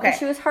 So, okay. And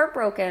she was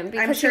heartbroken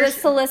because sure she was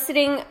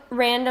soliciting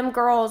random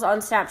girls on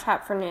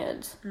Snapchat for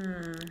nudes.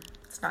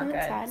 It's not Isn't good.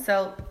 that sad?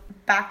 So,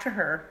 back to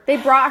her. They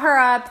brought her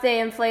up, they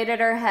inflated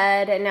her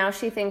head, and now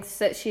she thinks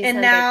that she's And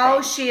some now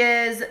big thing. she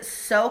is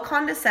so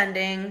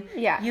condescending.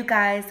 Yeah. You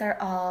guys are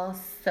all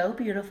so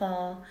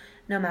beautiful,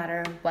 no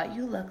matter what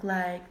you look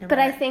like. But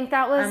I think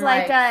that was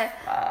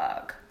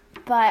fuck.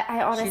 But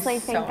I honestly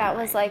She's think so that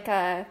was like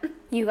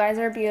you guys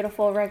are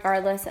beautiful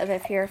regardless of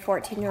if your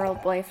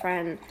 14-year-old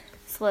boyfriend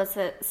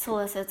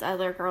solicits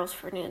other girls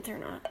for nudes or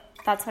not.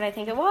 That's what I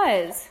think it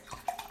was.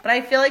 But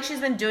I feel like she's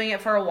been doing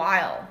it for a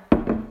while.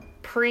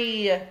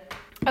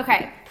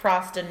 Okay.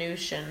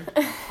 Prostitution.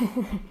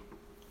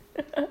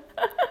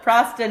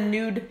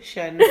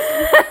 Prostitution.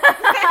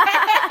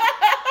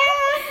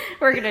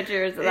 We're going to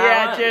cheers to that one.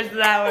 Yeah, cheers to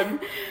that one.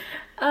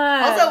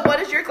 Also, what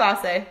does your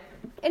class say?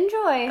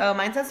 Enjoy. Oh,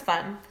 mine says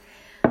fun.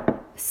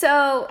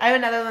 So, I have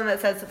another one that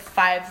says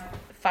 5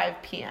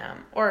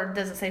 p.m. Or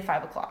does it say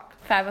 5 o'clock?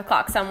 5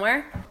 o'clock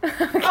somewhere.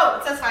 Oh,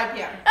 it says 5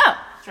 p.m. Oh.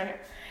 It's right here.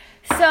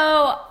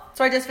 So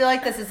I just feel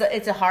like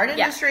it's a hard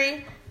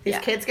industry. These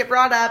kids get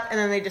brought up, and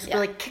then they just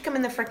really kick them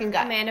in the freaking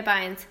gut. Amanda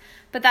Bynes.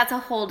 But that's a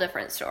whole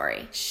different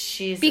story.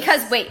 Jesus.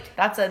 Because, wait.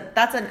 That's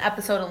an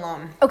episode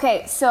alone.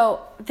 Okay,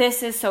 so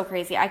this is so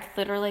crazy. I could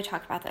literally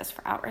talk about this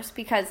for hours.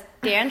 Because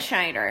Dan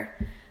Schneider,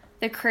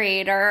 the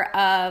creator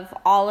of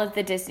all of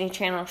the Disney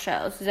Channel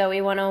shows, Zoe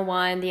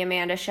 101, The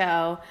Amanda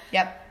Show,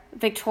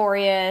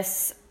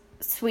 Victorious,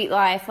 Sweet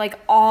Life, like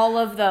all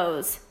of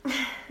those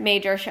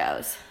major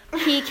shows.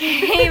 He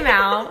came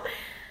out...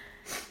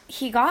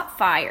 He got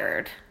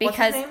fired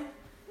because... What's his name?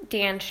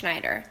 Dan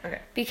Schneider.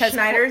 Okay. Because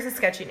Schneider is a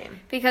sketchy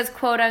name. Because,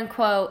 quote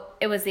unquote,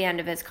 it was the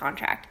end of his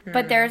contract.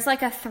 But there's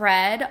like a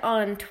thread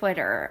on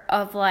Twitter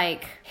of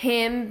like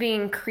him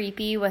being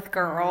creepy with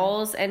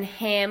girls and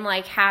him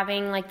like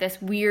having like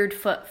this weird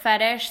foot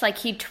fetish. Like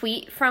he'd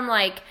tweet from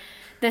like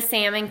the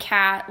Sam and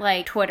Cat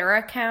like Twitter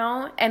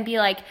account and be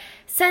like,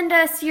 send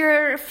us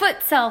your foot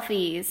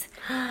selfies.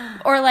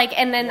 Or like,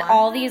 and then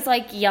all these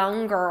like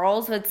young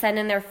girls would send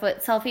in their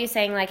foot selfies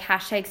saying like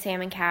hashtag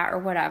Sam and Cat or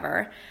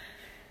whatever.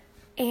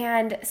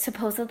 And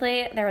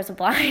supposedly there was a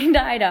blind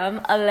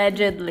item,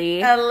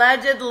 allegedly,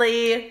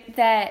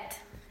 that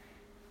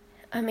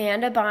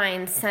Amanda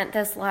Bynes sent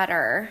this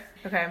letter.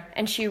 Okay.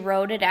 And she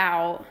wrote it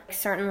out.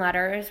 Certain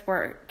letters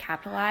were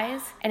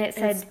capitalized. And it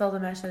said... spelled a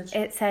message.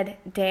 It said,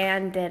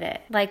 Dan did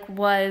it. Like,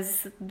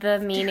 was the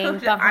meaning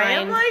Dude, behind... I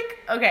am like,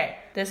 okay,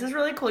 this is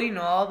really cool. You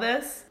know all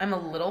this. I'm a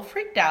little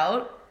freaked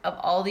out of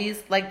all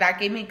these. Like, that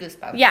gave me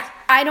goosebumps. Yeah.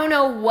 I don't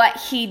know what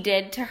he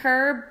did to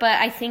her, but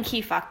I think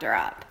he fucked her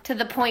up. To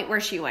the point where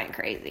she went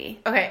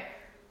crazy. Okay.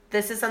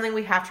 This is something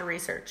we have to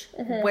research.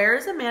 Mm-hmm. Where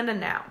is Amanda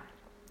now?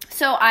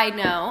 So, I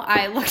know.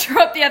 I looked her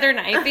up the other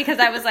night because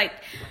I was like...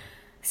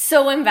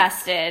 so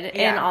invested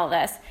in all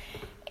this.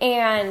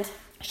 And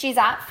she's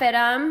at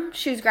FITM.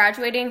 She's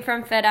graduating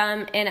from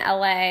FITM in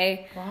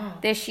LA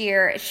this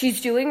year.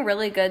 She's doing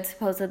really good,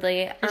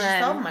 supposedly. Does she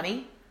still have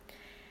money?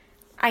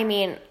 I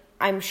mean,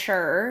 I'm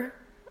sure.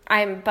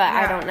 I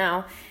don't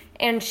know.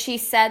 And she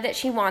said that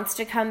she wants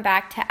to come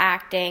back to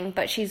acting,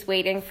 but she's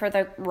waiting for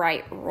the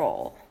right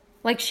role.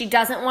 Like, she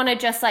doesn't want to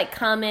just, like,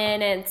 come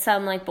in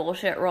some, like,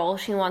 bullshit role.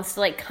 She wants to,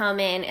 like, come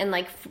in and,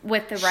 like,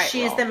 with the right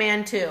She's role. the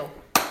man, too.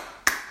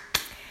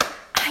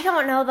 I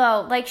don't know,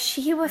 though. Like,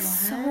 she was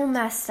so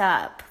messed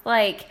up.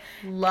 Like...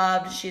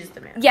 Loved She's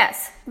the Man.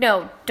 Yes.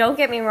 No, don't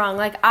get me wrong.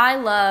 Like, I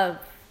loved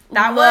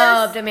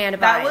Amanda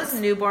Bynes. That was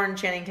newborn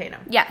Channing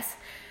Tatum. Yes.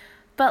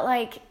 But,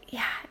 like,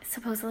 yeah,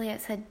 supposedly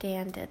it said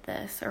Dan did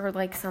this or,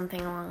 like, something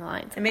along the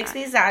lines of It makes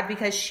me sad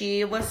because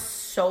she was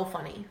so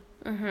funny.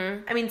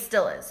 Mm-hmm. I mean,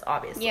 still is,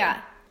 obviously.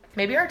 Yeah.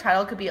 Maybe our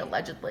title could be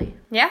Allegedly.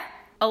 Yeah.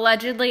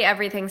 Allegedly,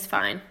 everything's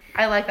fine.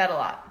 I like that a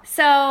lot.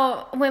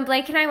 So, when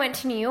Blake and I went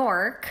to New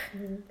York,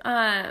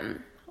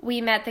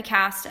 we met the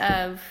cast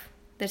of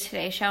the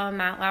Today Show, and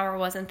Matt Lauer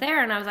wasn't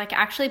there, and I was, like,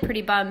 actually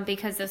pretty bummed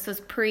because this was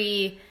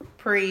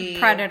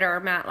pre-Predator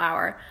Matt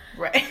Lauer.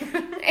 Right.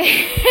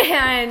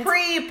 And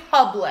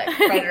pre-public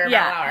Predator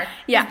Matt Lauer.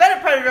 Yeah. He's been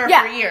a Predator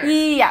for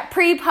years. Yeah,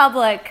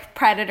 pre-public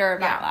Predator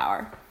Matt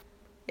Lauer.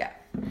 Yeah.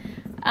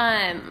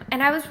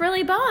 And I was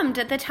really bummed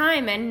at the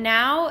time, and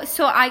now,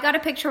 so I got a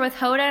picture with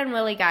Hoda and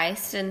Willie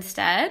Geist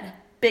instead.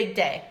 Big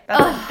day.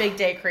 That's a big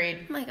day,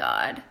 Creed. Oh my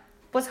God.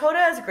 Was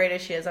Hoda as great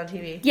as she is on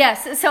TV?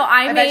 Yes, so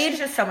I bet made she's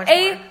just so much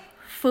a more.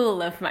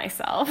 fool of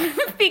myself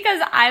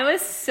because I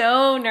was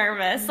so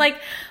nervous.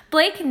 Like,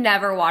 Blake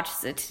never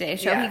watches the Today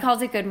Show. Yeah. He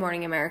calls it Good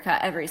Morning America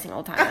every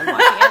single time I'm watching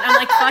it. I'm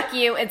like, fuck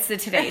you, it's the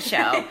Today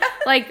Show.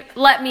 Like,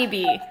 let me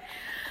be.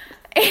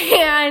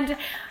 And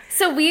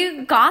so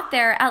we got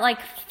there at like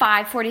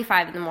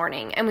 5:45 in the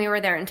morning, and we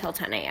were there until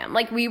 10 a.m.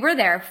 Like, we were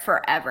there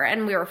forever,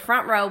 and we were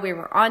front row. We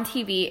were on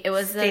TV. It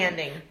was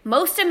standing. The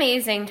most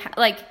amazing time.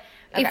 Like,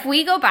 if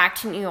we go back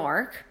to New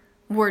York,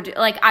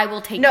 I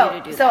will take you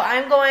to do that. So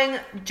I'm going,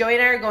 Joey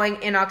and I are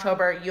going in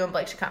October. You and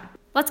Blake should come.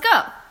 Let's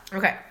go.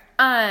 Okay.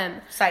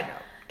 Side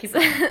note. Keep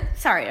going.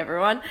 Sorry,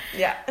 everyone.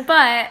 Yeah.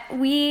 But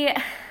we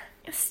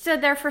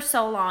stood there for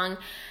so long,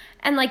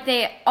 and, like,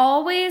 they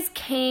always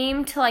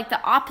came to, like,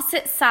 the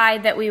opposite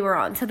side that we were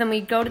on. So then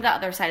we'd go to the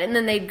other side, and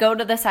then they'd go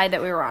to the side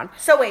that we were on.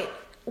 So wait,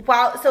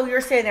 so you're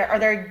standing there, are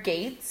there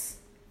gates?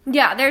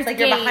 Yeah, there's like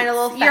gates. You're behind a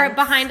little fence? You're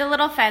behind a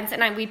little fence,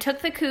 and we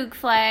took the Coug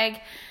flag.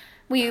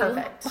 We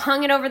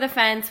hung it over the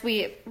fence.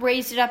 We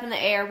raised it up in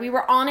the air. We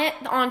were on it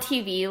on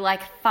TV,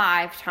 like,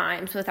 5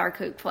 times with our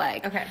Coug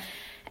flag. Okay.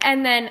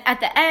 And then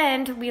at the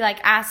end, we, like,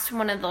 asked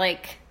one of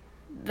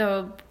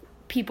the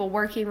people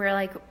working, we were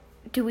like,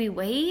 do we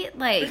wait?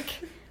 Like,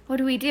 what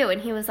do we do?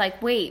 And he was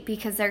like, wait,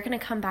 because they're going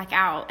to come back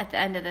out at the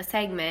end of the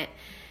segment,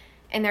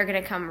 and they're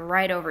going to come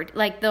right over.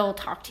 Like, they'll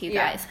talk to you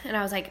guys. And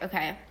I was like,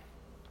 okay.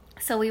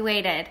 So we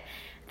waited. At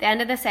the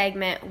end of the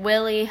segment,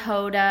 Willie,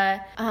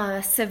 Hoda,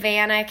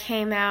 Savannah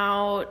came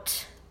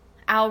out,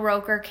 Al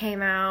Roker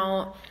came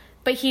out,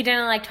 but he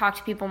didn't, like, talk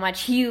to people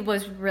much. He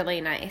was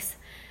really nice.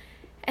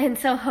 And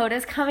so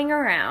Hoda's coming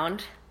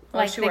around,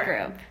 like, the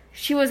group.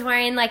 She was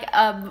wearing, like,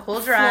 a cool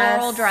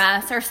floral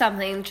dress or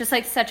something, just,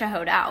 like, such a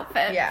Hoda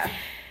outfit. Yeah.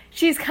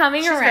 She's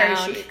coming around,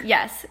 very chic.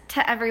 yes,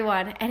 to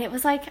everyone, and it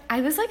was, like,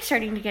 I was, like,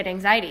 starting to get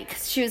anxiety,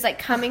 because she was, like,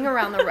 coming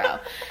around the row,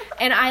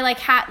 and I, like,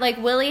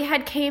 Willie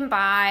had came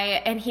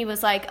by, and he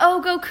was like, oh,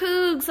 go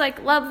Cougs,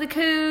 like, love the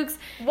Cougs.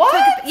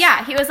 What?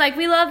 Yeah, he was like,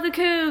 we love the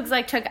Cougs,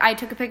 like, I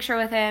took a picture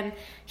with him.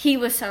 He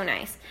was so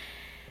nice.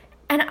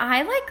 And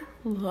I, like,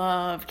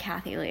 love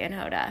Kathy Lee and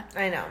Hoda.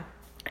 I know.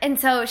 And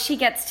so she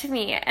gets to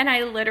me, and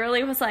I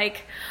literally was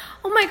like,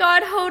 oh my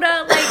God,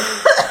 Hoda, like,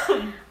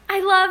 I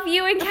love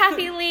you and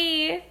Kathy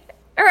Lee.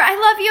 Or, I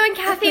love you and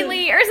Kathy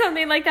Lee, or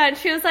something like that. And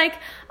she was like,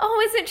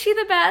 oh, isn't she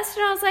the best?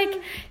 And I was like,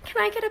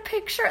 can I get a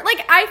picture?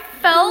 Like, I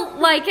felt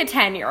like a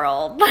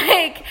 10-year-old.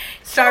 Like,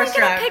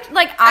 starstruck.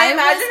 Like, I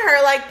imagine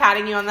her, like,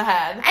 patting you on the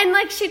head. And,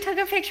 like, she took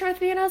a picture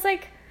with me, and I was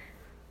like,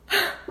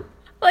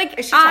 like,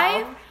 is she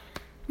tall?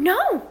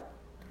 No.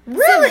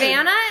 Really?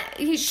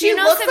 Savannah, she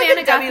looks Savannah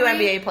like a Guthrie?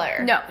 WNBA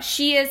player. No,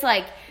 she is,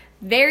 like,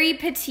 very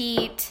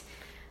petite,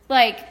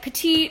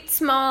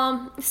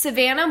 small.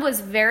 Savannah was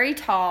very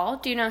tall.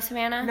 Do you know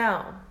Savannah?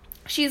 No.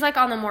 She's, like,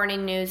 on the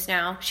morning news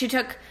now.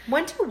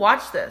 When do you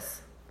watch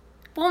this?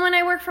 Well, when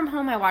I work from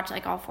home, I watch,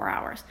 like, all 4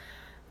 hours.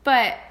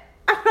 But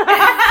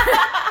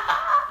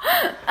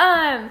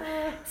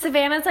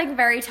Savannah's, like,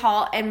 very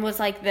tall and was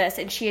like this,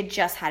 and she had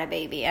just had a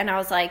baby. And I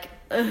was like,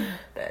 ugh.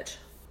 Bitch.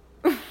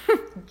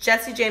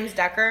 Jesse James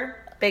Decker,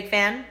 big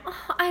fan.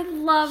 Oh, I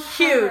love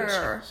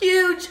her.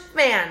 Huge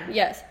fan.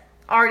 Yes.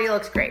 Already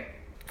looks great.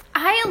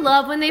 I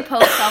love when they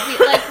post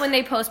selfies, like when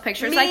they post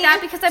pictures like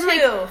that, because I'm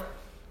like,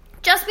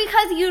 just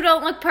because you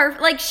don't look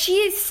perfect, like,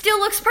 she still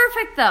looks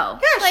perfect though.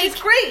 Yeah, like, she's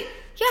great.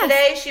 Yes.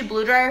 Today she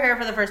blew dry her hair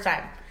for the first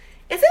time.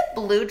 Is it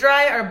blue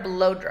dry or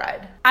blow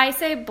dried? I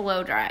say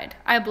blow dried.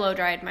 I blow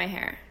dried my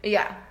hair.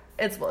 Yeah,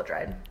 it's blow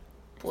dried.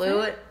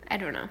 Blew it. I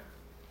don't know.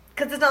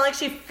 Because it's not like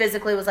she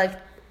physically was like,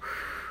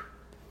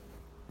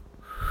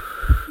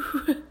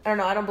 I don't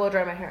know, I don't blow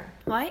dry my hair.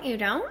 What? You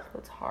don't?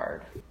 It's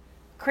hard.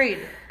 Creed,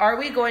 are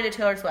we going to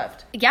Taylor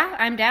Swift? Yeah,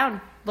 I'm down.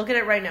 Look at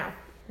it right now.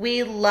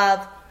 We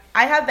love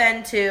I have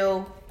been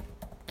to,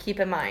 keep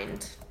in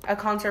mind, a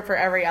concert for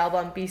every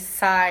album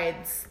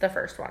besides the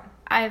first one.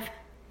 I've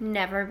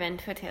never been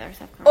to a Taylor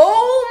Swift concert.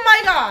 Oh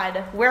my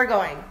god, we're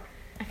going.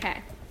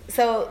 Okay.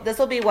 So this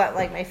will be what,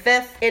 like my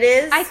 5th? It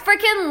is. I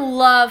freaking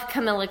love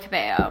Camila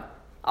Cabello.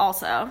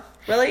 Also.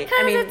 Really? Cause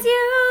it's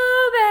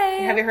you,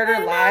 babe. Have you heard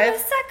her live? I'm a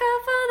sucker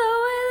for the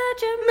way that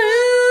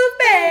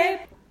you move,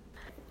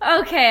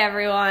 babe. Okay,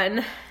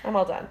 everyone. I'm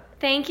all done.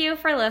 Thank you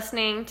for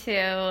listening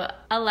to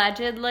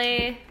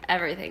Allegedly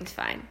Everything's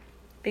Fine.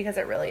 Because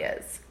it really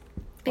is.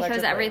 Because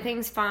Allegedly.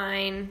 everything's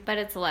fine, but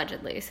it's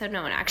allegedly, so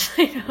no one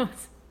actually knows.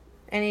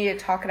 And you need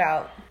to talk it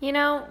out. You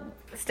know,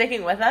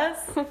 Sticking with us?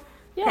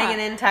 yeah.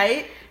 Hanging in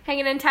tight?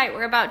 Hanging in tight.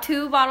 We're about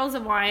 2 bottles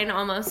of wine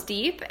almost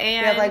deep.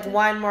 And We have like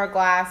 1 more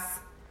glass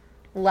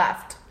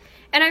left.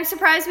 And I'm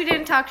surprised we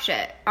didn't talk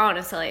shit,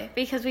 honestly,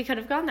 because we could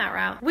have gone that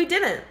route. We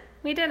didn't.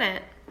 We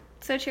didn't.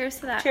 So cheers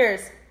to that.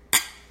 Cheers.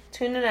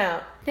 Tuning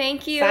out.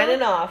 Thank you.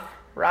 Signing off.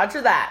 Roger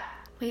that.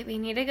 Wait, we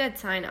need a good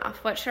sign off.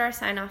 What should our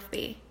sign off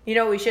be? You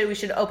know what we should? We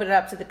should open it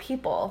up to the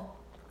people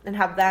and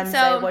have them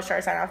say what should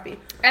our sign off be.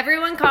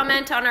 Everyone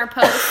comment on our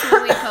post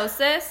when we post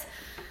this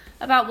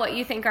about what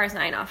you think our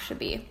sign off should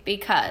be,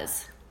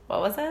 because What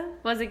was it?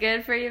 was it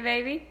good for you,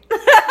 baby?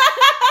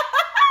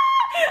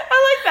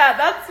 I like that.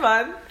 That's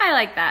fun. I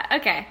like that.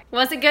 Okay.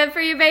 Was it good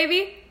for you,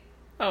 baby?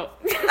 Oh.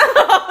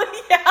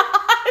 Oh, yeah.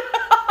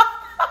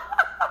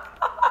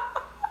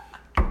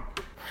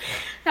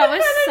 That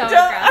was so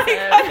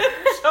aggressive.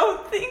 I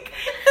don't think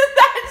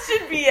that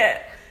should be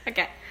it.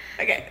 Okay.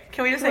 Okay.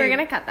 Can we just say... We're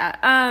going to cut that.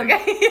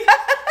 Okay.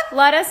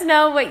 Let us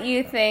know what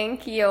you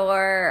think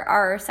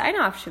our sign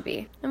off should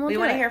be. And We do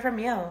want to it. hear from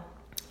you.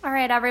 All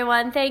right,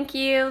 everyone. Thank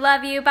you.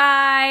 Love you.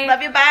 Bye.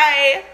 Love you. Bye.